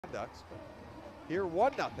Ducks. But here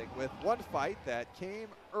 1-0 with one fight that came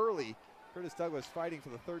early. Curtis Douglas fighting for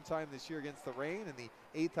the third time this year against the Reign and the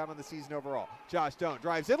 8th time of the season overall. Josh Doan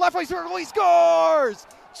drives in, left wing circle, he scores!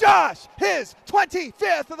 Josh, his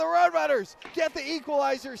 25th of the Roadrunners, get the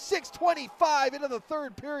equalizer, 6:25 into the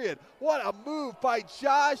third period. What a move by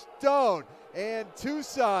Josh Doan, and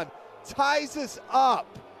Tucson ties us up.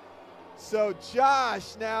 So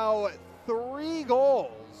Josh now 3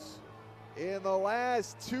 goals in the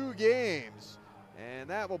last 2 games, and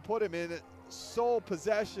that will put him in sole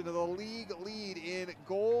possession of the league lead in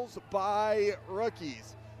goals by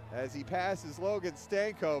rookies as he passes Logan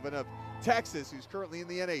Stankoven of Texas, who's currently in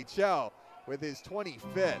the NHL with his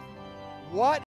 25th. What